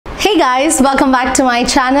Hey guys, welcome back to my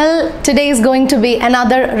channel. Today is going to be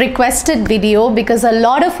another requested video because a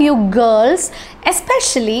lot of you girls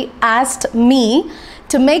especially asked me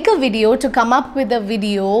to make a video, to come up with a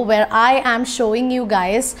video where I am showing you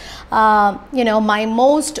guys my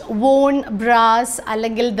most worn bras,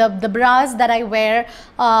 the bras that I wear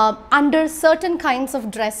under certain kinds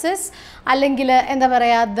of dresses,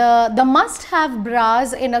 the must have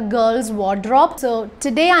bras in a girl's wardrobe. So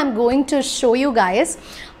today I'm going to show you guys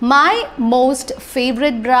my most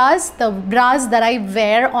favorite bras, the bras that I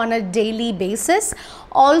wear on a daily basis,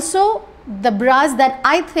 also the bras that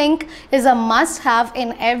I think is a must-have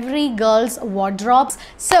in every girl's wardrobe.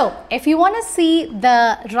 So if you want to see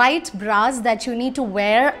the right bras that you need to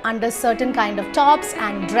wear under certain kind of tops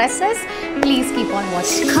and dresses, please keep on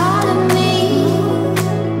watching.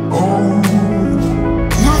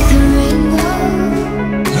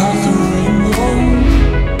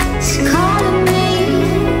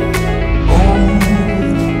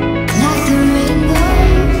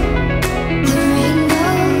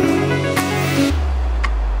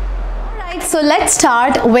 So let's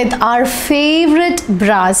start with our favorite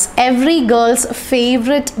bras. Every girl's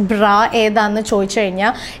favorite bra edannu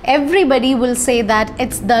choichenya, everybody will say that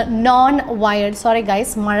it's the non-wired. Sorry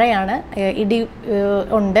guys, marayana idi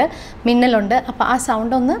undu minnal undu appo aa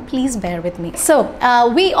sound onnu please bear with me. So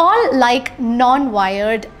we all like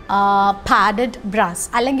non-wired padded bras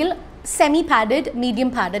allengil semi-padded, medium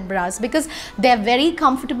padded bras because they are very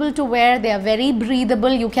comfortable to wear, they are very breathable,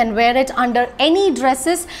 you can wear it under any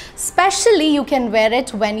dresses, especially you can wear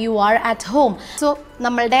it when you are at home. So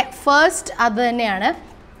nammalde first adu thaneyana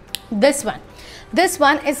this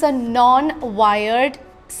one is a non-wired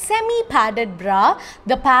semi-padded bra.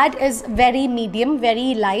 The pad is very medium,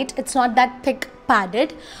 very light, it's not that thick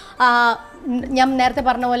padded.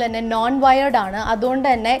 Non-wired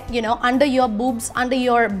under your boobs, under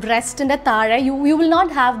your breast and you will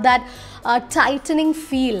not have that tightening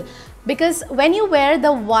feel, because when you wear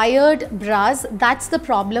the wired bras, that's the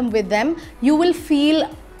problem with them. You will feel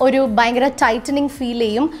a tightening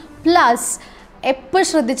feel, plus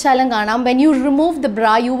when you remove the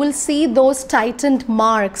bra, you will see those tightened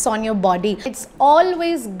marks on your body. It's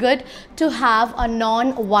always good to have a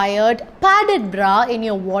non-wired padded bra in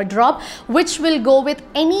your wardrobe, which will go with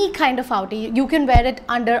any kind of outfit. You can wear it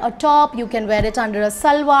under a top, you can wear it under a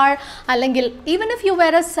salwar, even if you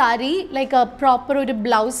wear a sari, like a proper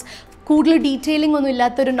blouse, detailing on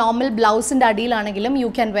the normal blouse and adil, you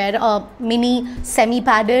can wear a mini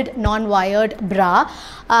semi-padded non-wired bra.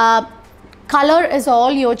 Color is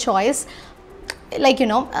all your choice.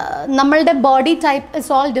 Nammalde body type is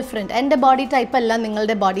all different. And the body type alla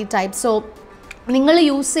ningalde body type. So ningal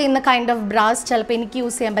use in the kind of bras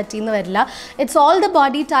use it's all the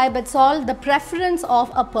body type, it's all the preference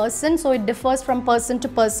of a person, so it differs from person to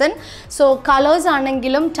person. So colors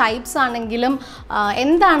anengilum, types anengilum,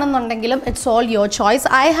 it's all your choice.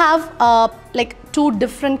 I have like two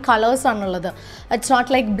different colors on it's not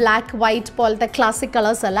like black, white, the classic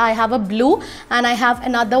colors. I have a blue and I have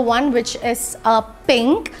another one which is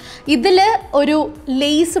pink. Idile oru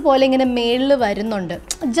lace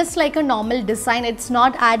just like a normal design. It's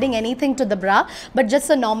not adding anything to the bra, but just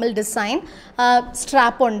a normal design.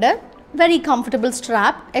 Strap under, very comfortable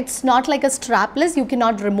strap. It's not like a strapless, you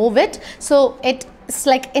cannot remove it, so it's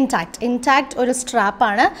like intact or a strap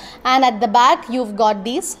ana. And at the back you've got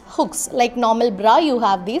these hooks, like normal bra you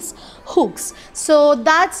have these hooks. So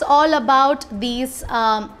that's all about these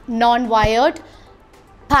non-wired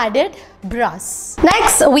padded bras.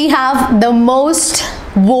 Next we have the most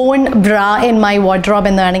worn bra in my wardrobe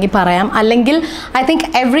in the I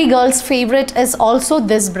think every girl's favorite is also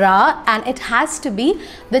this bra, and it has to be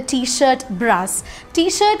the t-shirt bras.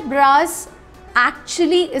 T-shirt bras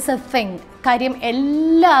actually is a thing. കാര്യം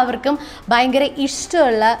എല്ലാവർക്കും ഭയങ്കര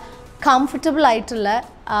ഇഷ്ടമുള്ള comfortable ആയിട്ടുള്ള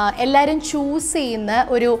എല്ലാവരും choose ചെയ്യുന്ന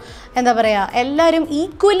ഒരു എന്താ പറയുക എല്ലാവരും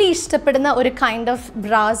ഈക്വലി ഇഷ്ടപ്പെടുന്ന ഒരു കൈൻഡ് ഓഫ്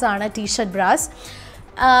ബ്രാസ് ആണ് T shirt brass.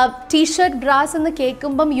 T-shirt bras in the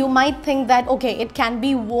keekumbam, you might think that okay, it can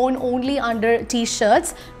be worn only under t-shirts.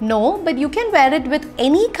 No, but you can wear it with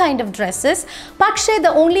any kind of dresses. Pakshe,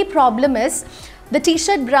 the only problem is the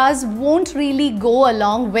t-shirt bras won't really go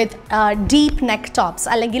along with deep neck tops,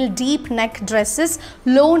 allengil deep neck dresses,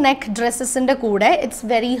 low neck dresses in the kude. It's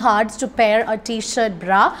very hard to pair a t-shirt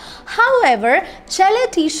bra. However, chale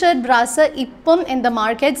t-shirt bras ippum in the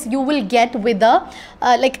markets you will get with a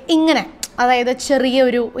like ingane, അതായത്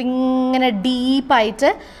ചെറിയൊരു ഇങ്ങനെ ഡീപ്പായിട്ട്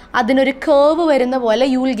അതിനൊരു curve വരുന്ന പോലെ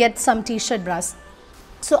you will get some t-shirt bras.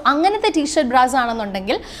 So anganathe t-shirt bras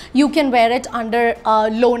aanannundengil you can wear it under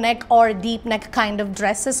low neck or deep neck kind of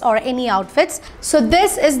dresses or any outfits. So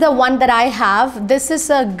this is the one that I have. This is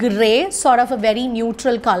a grey, sort of a very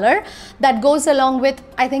neutral color that goes along with,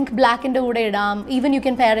 I think, black inde kude idam. Even you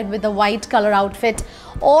can pair it with a white color outfit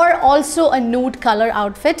or also a nude color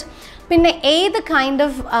outfit. പിന്നെ ഏത് kind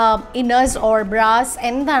of inners or brass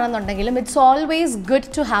എന്താണെന്നുണ്ടെങ്കിലും it's always good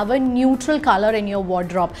to have A neutral colour in your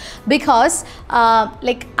wardrobe because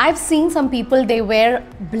like I have seen some people they were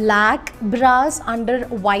black brass under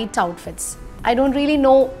white outfits. I don't really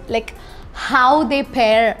know like how they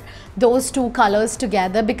pair those two colors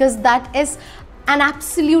together, because that is an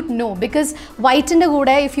absolute no. Because white in the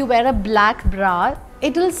kude, if you wear a black bra,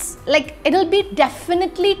 it'll be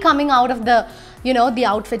definitely coming out of the, you know, the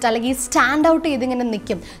outfit. Like you stand out idingane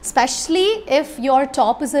nikkum, especially if your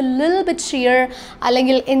top is a little bit sheer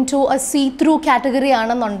allengil into a see through category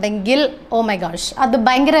aanannundengil, oh my gosh, adu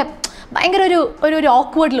bayangara ഒരു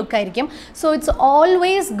awkward look ആയിരിക്കും. So it's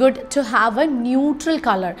always good to have a neutral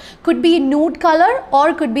color. Could be nude color or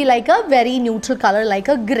could be like a very neutral color like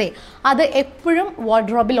a grey. അത് എപ്പോഴും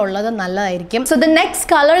വാർഡ്രോബിൽ ഉള്ളത് നല്ലതായിരിക്കും. So the next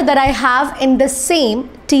color that I have in the same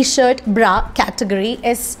t-shirt bra category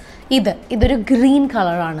is ഇതൊരു green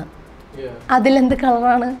color ആണ്. അതിലെന്ത്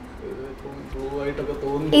കളറാണ്?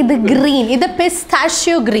 ഇത് green. ഇത്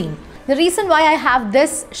pistachio green. The reason why I have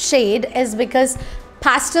this shade is because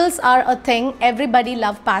pastels are a thing. Everybody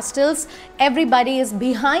loves pastels. Everybody is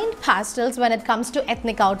behind pastels when it comes to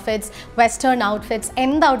ethnic outfits, western outfits,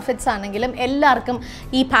 end outfits ആണെങ്കിലും എല്ലാവർക്കും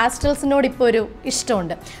ഈ പാസ്റ്റൽസിനോട് ഇപ്പോൾ ഒരു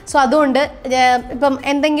ഇഷ്ടമുണ്ട്. So അതുകൊണ്ട് ഇപ്പം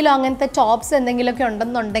എന്തെങ്കിലും അങ്ങനത്തെ ടോപ്സ് എന്തെങ്കിലുമൊക്കെ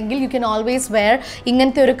ഉണ്ടെന്നുണ്ടെങ്കിൽ യു ക്യാൻ ഓൾവേസ് വെയർ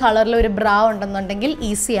ഇങ്ങനത്തെ ഒരു കളറിൽ ഒരു ബ്രാ ഉണ്ടെന്നുണ്ടെങ്കിൽ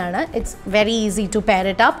ഈസിയാണ്. It's very easy two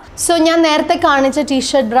pair it up. So ഞാൻ നേരത്തെ കാണിച്ച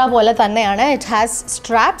ടീഷർട്ട് ബ്രാ പോലെ തന്നെയാണ്. It has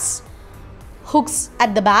straps, hooks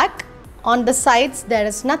at the back. On the sides there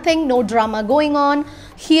is nothing, no drama going on.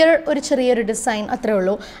 Here oru cheriyoru design athre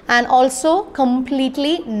ullu, and also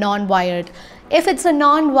completely non-wired. If it's a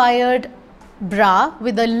non-wired bra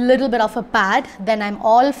with a little bit of a pad, then I'm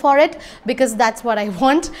all for it, because that's what I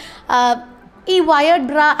want. Ee wired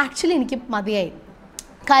bra actually enikku madiyai.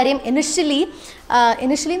 കാര്യം initially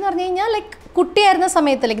എന്ന് പറഞ്ഞു കഴിഞ്ഞാൽ like കുട്ടിയായിരുന്ന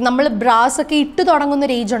സമയത്ത് like നമ്മൾ ബ്രാസൊക്കെ ഇട്ട്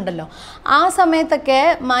തുടങ്ങുന്നൊരു age ഉണ്ടല്ലോ, ആ സമയത്തൊക്കെ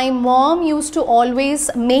my mom use to always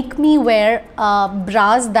make me where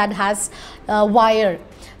brass that has wire.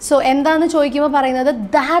 So എന്താണെന്ന് ചോദിക്കുമ്പോൾ പറയുന്നത്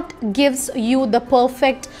that gives you the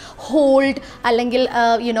perfect hold, അല്ലെങ്കിൽ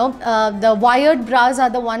you know the wired brass are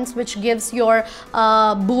the ones which gives your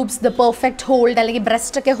boobs the perfect hold, അല്ലെങ്കിൽ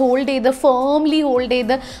ബ്രസ്റ്റൊക്കെ hold ചെയ്ത് firmly hold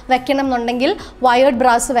ചെയ്ത് വെക്കണം എന്നുണ്ടെങ്കിൽ wired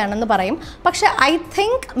brass വേണമെന്ന് പറയും. പക്ഷേ I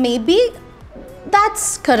think may be that's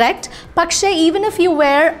correct. Pakshe, even if you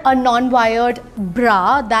wear a non-wired bra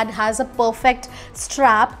that has a perfect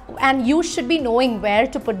strap, and you should be knowing where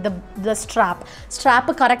to put the strap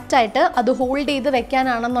correct aayittu adu hold ചെയ്ത്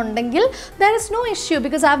വെക്കാനാണെന്നുണ്ടെങ്കിൽ there is no issue,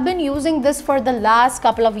 because I've been using this for the last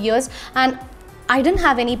couple of years and I didn't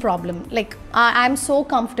have any problem. Like I'm so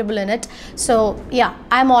comfortable in it. So yeah,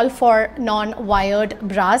 I'm all for non-wired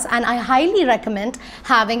bras, and I highly recommend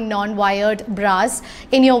having non-wired bras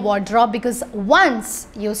in your wardrobe, because once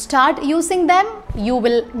you start using them, you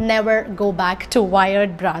will never go back to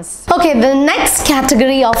wired bras. Okay, the next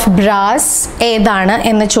category of bras ഏതാണ്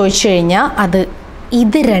എന്ന് ചോദിച്ചു കഴിഞ്ഞാൽ അത്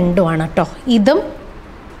ഇത് രണ്ടുമാണ് കേട്ടോ. ഇതും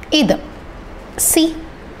see,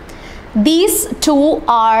 these two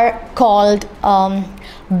are called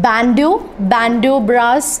bandeau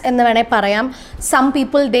bras എന്ന് വേണേ പറയാം. Some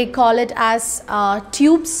people they call it as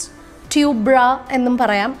tube bra എന്നും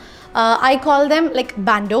പറയാം. I call them like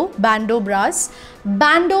bandeau bras.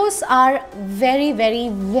 Bandeaus are very very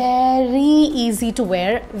very easy to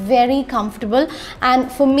wear, very comfortable,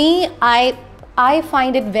 and for me I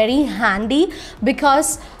find it very handy,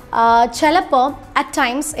 because chalappo at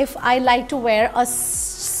times if I like to wear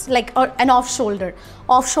an off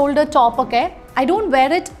shoulder top, okay, I don't wear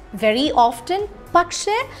it very often,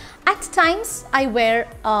 pakshe at times I wear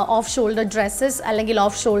off shoulder dresses allengil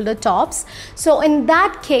off shoulder tops. So in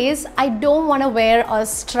that case I don't want to wear a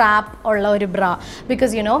strap or a bra,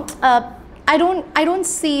 because you know I don't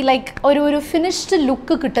see like oru finished look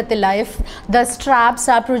kittathilla if the straps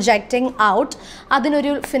are projecting out.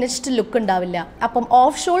 Adinoru finished look undavilla. Appam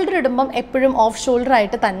off shoulder idumbam eppozhum off shoulder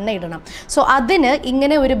aayittu thanne idanam. So adinu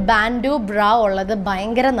ingane oru bandeau bra ullathu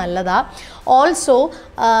bayangara nallada. Also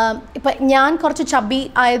ഇപ്പം ഞാൻ കുറച്ച് chubby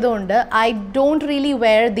ആയതുകൊണ്ട് I don't really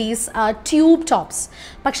wear these tube tops.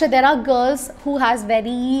 പക്ഷേ there are girls who has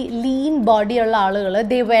very lean body ഉള്ള ആളുകൾ,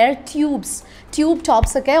 they were tube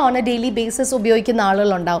tops ഒക്കെ on A daily basis ഉപയോഗിക്കുന്ന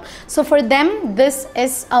ആളുകളുണ്ടാവും. So four them this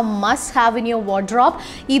is A must have in your wardrobe.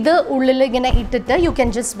 ഇത് ഉള്ളിൽ ഇങ്ങനെ ഇട്ടിട്ട് you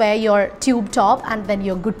can just wear your tube top and then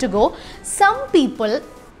you are good to go. Some people,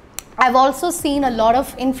 I've also seen a lot of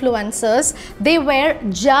influencers, they wear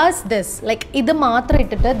just this, like idu matra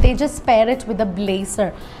ittittu they just pair it with a blazer.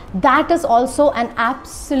 That is also an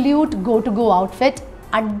absolute go to go outfit.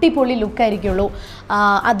 അടിപൊളി look ആയിരിക്കുള്ളൂ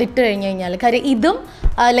അതിട്ട് കഴിഞ്ഞ് കഴിഞ്ഞാൽ. കാര്യം ഇതും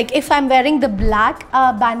like if I'm wearing the black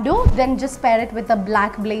bandeau, then just pair it with a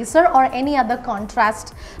black blazer or any other contrast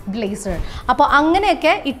blazer. അപ്പോൾ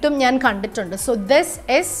അങ്ങനെയൊക്കെ ഇട്ടും ഞാൻ കണ്ടിട്ടുണ്ട്. So this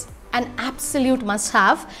is an absolute must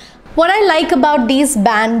have. What I like about these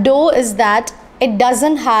bandeau is that it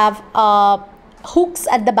doesn't have hooks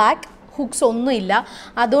at the back. Hooks ഒന്നുമില്ല.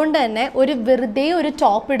 അതുകൊണ്ട് തന്നെ ഒരു വെറുതെ ഒരു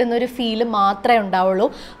ടോപ്പ് ഇടുന്ന ഒരു ഫീല് മാത്രമേ ഉണ്ടാവുള്ളൂ.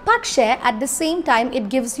 പക്ഷേ at the same time it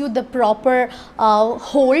gives you the proper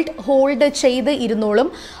hold ചെയ്ത് ഇരുന്നോളും,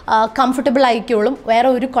 കംഫർട്ടബിൾ ആയിക്കോളും,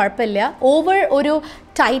 വേറെ ഒരു കുഴപ്പമില്ല. ഓവർ ഒരു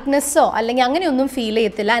ടൈറ്റ്നെസ്സോ അല്ലെങ്കിൽ അങ്ങനെയൊന്നും ഫീൽ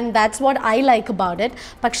ചെയ്യത്തില്ല. And that's what I like about it.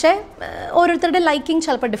 പക്ഷേ ഓരോരുത്തരുടെ ലൈക്കിങ്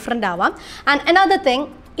ചിലപ്പോൾ ഡിഫറെൻ്റ് ആവാം. ആൻഡ് അനദർ തിങ്,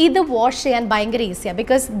 ഇത് വാഷ് ചെയ്യാൻ ഭയങ്കര ഈസിയാണ്.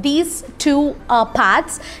 Because these two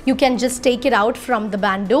pads you can just take it out from the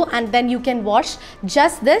ബാൻഡോ and then you can wash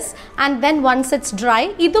just this and then once it's dry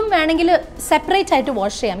ഇതും വേണമെങ്കിൽ സെപ്പറേറ്റ് ആയിട്ട്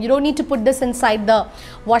wash ചെയ്യാം. You don't need to put this inside the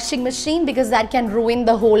washing machine because that can ruin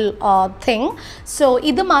the whole thing. So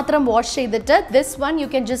ഇത് മാത്രം wash ചെയ്തിട്ട് this one you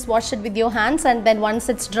can just wash it with your hands and then once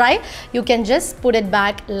it's dry you can just put it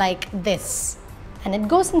back like this and it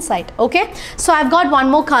goes inside. Okay, so I've got one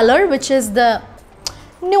more color which is the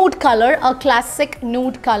nude color, a classic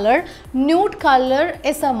nude color. Nude color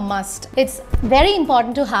is a must. It's very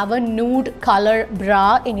important to have a nude color bra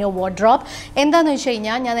in your wardrobe. എന്താണെന്ന് വെച്ച്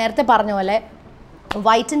കഴിഞ്ഞാൽ ഞാൻ നേരത്തെ പറഞ്ഞ പോലെ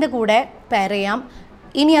വൈറ്റിൻ്റെ കൂടെ pair ചെയ്യാം.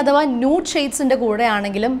 ഇനി അഥവാ ന്യൂഡ് ഷെയ്ഡ്സിൻ്റെ കൂടെ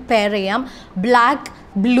ആണെങ്കിലും പെയർ ചെയ്യാം. Black,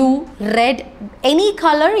 blue, red, any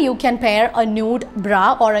color you can pair a nude bra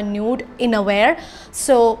or a nude innerwear.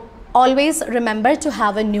 So always remember to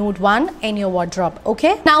have a nude one in your wardrobe.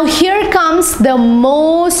 Okay, now here comes the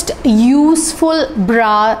most useful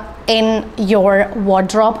bra in your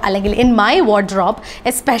wardrobe, അല്ലെങ്കിൽ in my wardrobe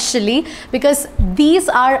especially, because these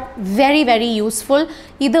are very very useful.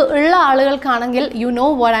 ഇത് ഉള്ള ആളുകൾക്കാണെങ്കിൽ you know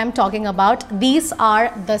what I'm talking about. These are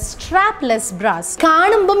the strapless bras.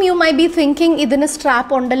 കാണുമ്പം you might be thinking ഇതിന്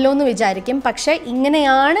strap ഉണ്ടല്ലോ എന്ന് വിചാരിക്കും. പക്ഷേ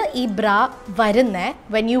ഇങ്ങനെയാണ് ഈ ബ്രാ വരുന്നത്.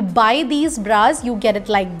 when you buy these bras you get it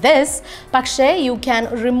like this. പക്ഷേ you can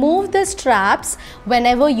remove the straps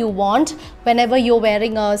whenever you want, whenever you're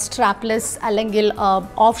wearing a strapless അല്ലെങ്കിൽ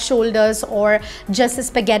off shoulders or just a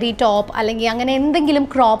spaghetti top അല്ലെങ്കിൽ അങ്ങനെ എന്തെങ്കിലും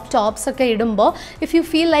crop tops ഒക്കെ ഇടുമ്പോൾ if you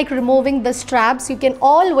feel like removing the straps you can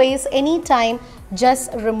always anytime just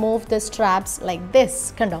remove the straps like this.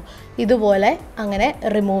 കണ്ടോ, ഇതുപോലെ അങ്ങനെ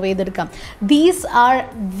remove ചെയ്തെടുക്കാം. These are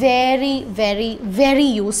very very very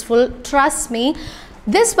useful, trust me.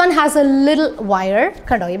 This one has a little wire.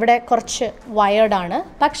 കണ്ടോ, ഇവിടെ കുറച്ച് wired ആണ്.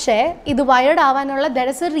 പക്ഷേ ഇത് വയർഡ് ആവാനുള്ള there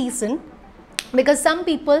is a reason, because some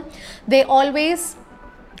people they always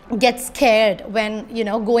get scared when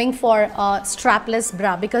going for a strapless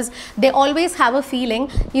bra, because they always have a feeling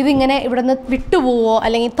ഇതിങ്ങനെ ഇവിടുന്ന് വിട്ടുപോവോ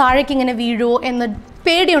അല്ലെങ്കിൽ താഴേക്ക് ഇങ്ങനെ വീഴുവോ എന്ന്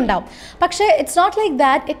പേടിയുണ്ടാവും. പക്ഷേ it's not like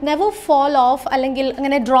that. It never fall of അല്ലെങ്കിൽ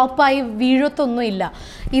അങ്ങനെ ഡ്രോപ്പായി വീഴത്തൊന്നുമില്ല.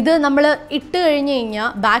 ഇത് നമ്മൾ ഇട്ട് കഴിഞ്ഞ് കഴിഞ്ഞാൽ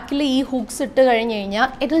ബാക്കിൽ ഈ ഹുക്സ് ഇട്ട് കഴിഞ്ഞ് കഴിഞ്ഞാൽ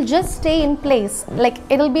it will just stay in place, like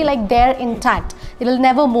it will be like there intact. It will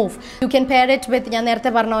never move. You can pair it with, ഞാൻ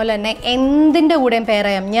നേരത്തെ പറഞ്ഞ പോലെ തന്നെ എന്തിൻ്റെ കൂടെയും പെയർ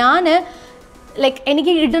ചെയ്യാം. ഞാൻ ലൈക്ക്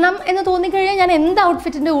എനിക്ക് ഇടണം എന്ന് തോന്നിക്കഴിഞ്ഞാൽ ഞാൻ എന്ത്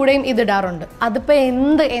ഔട്ട്ഫിറ്റിൻ്റെ കൂടെയും ഇതിടാറുണ്ട്. അതിപ്പോൾ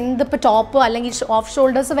എന്തിപ്പോൾ ടോപ്പ് അല്ലെങ്കിൽ ഓഫ്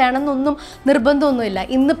ഷോൾഡേഴ്സ് വേണമെന്നൊന്നും നിർബന്ധമൊന്നുമില്ല.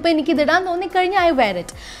 ഇന്നിപ്പോൾ എനിക്കിതിടാൻ തോന്നിക്കഴിഞ്ഞാൽ ഐ വെയർ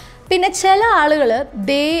ഇറ്റ്. പിന്നെ ചില ആളുകൾ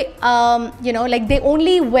like they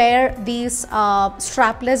only wear these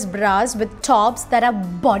strapless bras with tops that are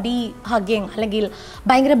body hugging അല്ലെങ്കിൽ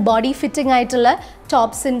ഭയങ്കര ബോഡി ഫിറ്റിംഗ് ആയിട്ടുള്ള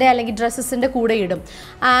ടോപ്സിൻ്റെ അല്ലെങ്കിൽ ഡ്രസ്സസിൻ്റെ കൂടെ ഇടും.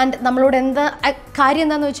 ആൻഡ് നമ്മളോട് കാര്യം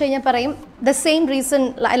എന്താണെന്ന് വെച്ച് കഴിഞ്ഞാൽ പറയും the same reason,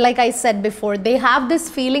 like I said before, they have this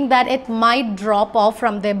feeling that it might drop off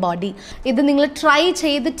from their body. ഇത് നിങ്ങൾ ട്രൈ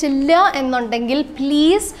ചെയ്തിട്ടില്ല എന്നുണ്ടെങ്കിൽ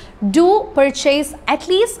please do purchase at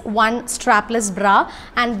least one strapless bra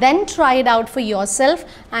and then try it out for yourself,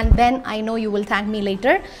 and then I know you will thank me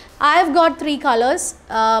later. I've got 3 colors,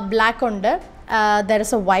 black under, there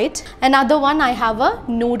is a white, another one I have a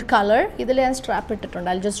nude color. ഇതിൽ ഞാൻ strap ഇട്ടിട്ടുണ്ട്.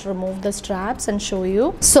 I'll just remove the straps and show you.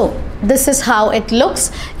 So this is how it looks.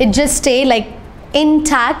 It just stay like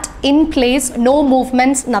intact, in place, no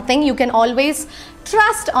movements, nothing. You can always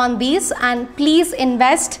trust on these, and please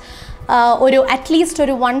invest at least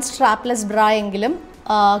one strapless bra എങ്കിലും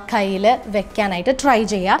കയ്യിൽ വെക്കാനായിട്ട് try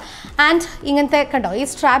ചെയ്യുക. And ഇങ്ങനത്തെ കണ്ടോ ഈ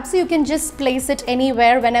straps you can just place it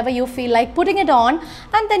anywhere whenever you feel like putting it on,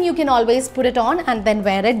 and then you can always put it on and then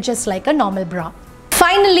wear it just like a normal bra.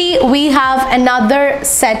 Finally, we have another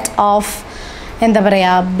set of എന്താ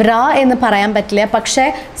പറയുക ബ്രാ എന്ന് പറയാൻ പറ്റില്ല, പക്ഷേ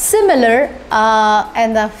similar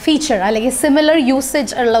എന്താ feature അല്ലെങ്കിൽ similar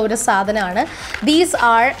usage ഉള്ള ഒരു സാധനമാണ്. These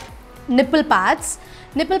are nipple pads.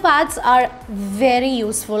 Nipple pads are very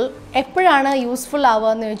useful. എപ്പോഴാണ് യൂസ്ഫുൾ ആവുക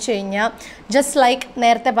എന്ന് വെച്ച് കഴിഞ്ഞാൽ ജസ്റ്റ് ലൈക്ക്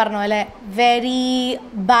നേരത്തെ പറഞ്ഞ പോലെ very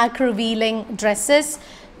back revealing dresses,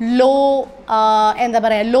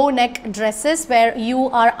 low neck dresses where you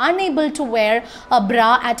are unable to wear a bra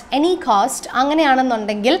at any cost.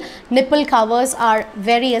 അങ്ങനെയാണെന്നുണ്ടെങ്കിൽ nipple covers are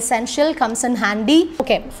very essential, comes in handy.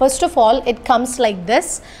 Okay, first of all it comes like this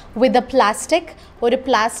with a plastic, ഒരു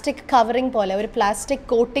plastic covering പോലെ, ഒരു plastic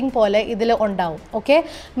coating പോലെ ഇതിൽ ഉണ്ടാവും. Okay,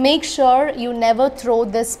 make sure you never throw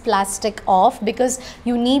this plastic off because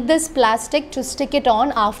you need this plastic to stick it on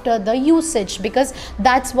after the usage, because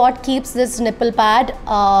that's what keeps this nipple pad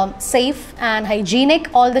safe and hygienic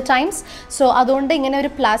all the times. So അതുകൊണ്ട് ഇങ്ങനെ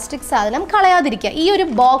ഒരു plastic സാധനം കളയാതിരിക്കുക, ഈ ഒരു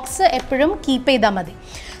box എപ്പോഴും keep ചെയ്താൽ മതി.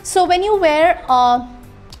 So when you wear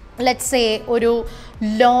let's say ഒരു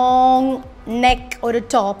long neck or a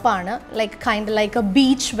top aana, like kind of like a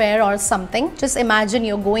beach wear or something. Just imagine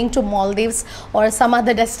you're going to Maldives or some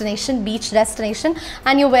other destination, beach destination,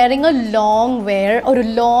 and you're wearing a long wear or a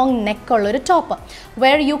long neck or a top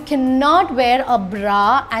where you cannot wear a bra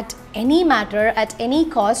at any matter, at any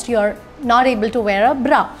cost. You're not able to wear a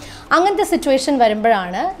bra. അങ്ങനത്തെ situation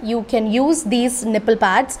വരുമ്പോഴാണ് you can use these nipple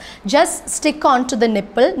pads. Just stick on to the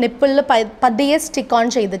nipple പതിയെ stick on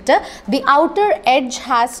ചെയ്തിട്ട് the outer edge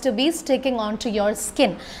has to be sticking onto your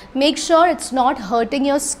skin. Make sure it's not hurting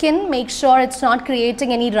your skin, make sure it's not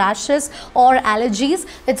creating any rashes or allergies.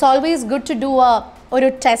 It's always good to do ഒരു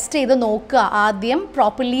test ചെയ്ത് നോക്കുക, ആദ്യം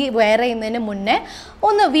properly wear ചെയ്യുന്നതിന് മുന്നേ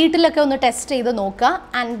ഒന്ന് വീട്ടിലൊക്കെ ഒന്ന് test ചെയ്ത് നോക്കുക,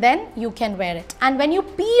 and then you can where it. And when you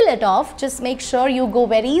peel it off, just make sure you go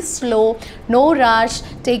very slow, no rush,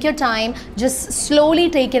 take your time, just slowly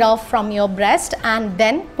take it off from your breast and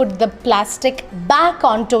then put the plastic back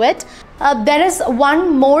onto it. There is one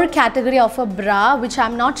more category of a bra which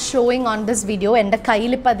I'm not showing on this video. ende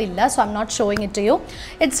kayil ipadilla, so I'm not showing it to you.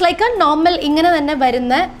 It's like a normal ingane thanne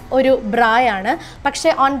varuna oru bra aanu, പക്ഷേ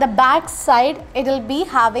on the back side it will be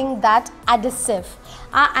having that adhesive.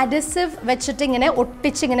 ആ adhesive വെച്ചിട്ട് ഇങ്ങനെ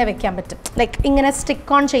ഒട്ടിച്ച് ഇങ്ങനെ വെക്കാൻ പറ്റും, like ഇങ്ങനെ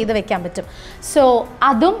stick on ചെയ്ത് വെക്കാൻ പറ്റും. സോ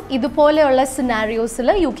അതും ഇതുപോലെയുള്ള സിനാരിയോസിൽ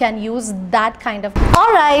you can use that kind of.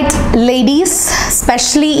 Alright ladies,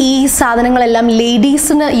 specially ഈ സാധനങ്ങളെല്ലാം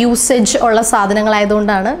ലേഡീസിന് യൂസേജ് ഉള്ള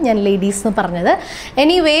സാധനങ്ങളായതുകൊണ്ടാണ് ഞാൻ ലേഡീസ് എന്ന് പറഞ്ഞത്.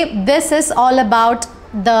 Anyway, this is all about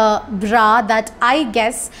the bra that I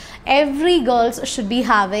guess every girls should be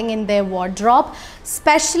having in their wardrobe.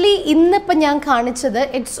 Especially ഇന്നിപ്പോൾ ഞാൻ കാണിച്ചത്,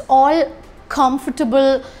 it's all comfortable,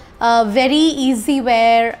 very easy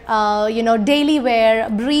wear, you know, daily wear,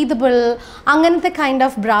 breathable, anganathe kind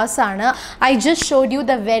of bras aanu. I just showed you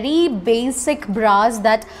the very basic bras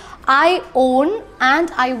that I own, and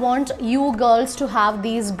I want you girls to have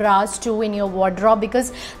these bras too in your wardrobe, because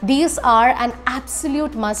these are an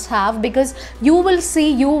absolute must have, because you will see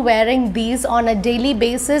you wearing these on a daily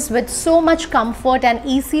basis with so much comfort and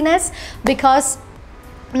easiness. Because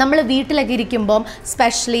നമ്മൾ വീട്ടിലൊക്കെ ഇരിക്കുമ്പം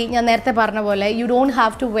specially ഞാൻ നേരത്തെ പറഞ്ഞ പോലെ you don't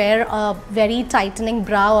have to wear a very tightening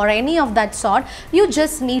bra or any of that sort. You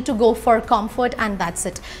just need to go for comfort and that's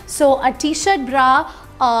it. So a t-shirt bra,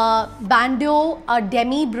 a bandeau, a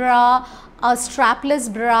demi bra, a strapless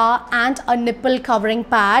bra and a nipple covering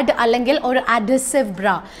pad allengil or adhesive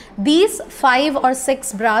bra. These 5 or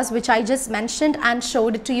 6 bras which I just mentioned and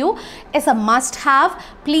showed it to you is a must have.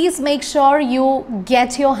 Please make sure you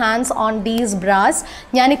get your hands on these bras.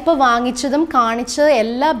 ഞാനിപ്പോൾ വാങ്ങിച്ചതും കാണിച്ച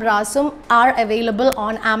എല്ലാ ബ്രാസും are available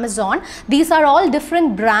on Amazon. These are all different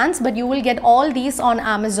brands, but you will get all these on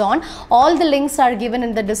Amazon. All the links are given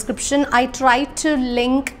in the description. I try to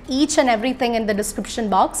link each and everything in the description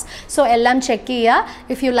box. So എല്ലാം check ചെയ്യുക.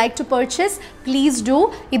 If you like to purchase, please do.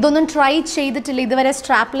 ഇതൊന്നും try ചെയ്തിട്ടില്ല, ഇതുവരെ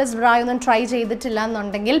strapless ബ്രാ ഒന്നും try ചെയ്തിട്ടില്ല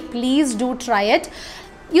എന്നുണ്ടെങ്കിൽ please do try it.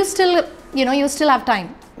 You still, you know, you still have time.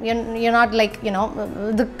 You're not like, you know,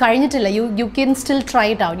 the karinjitilla, you can still try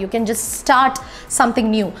it out. You can just start something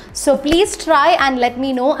new. So please try and let me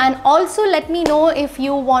know, and also let me know if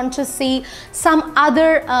you want to see some other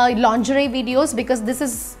lingerie videos, because this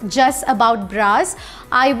is just about bras.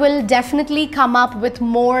 I will definitely come up with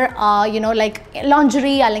more you know, like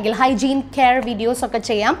lingerie allengil hygiene care videos okke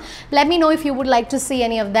cheyam. Let me know if you would like to see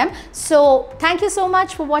any of them. So thank you so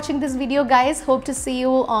much for watching this video, guys. Hope to see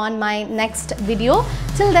you on my next video.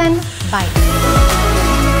 Till then, bye.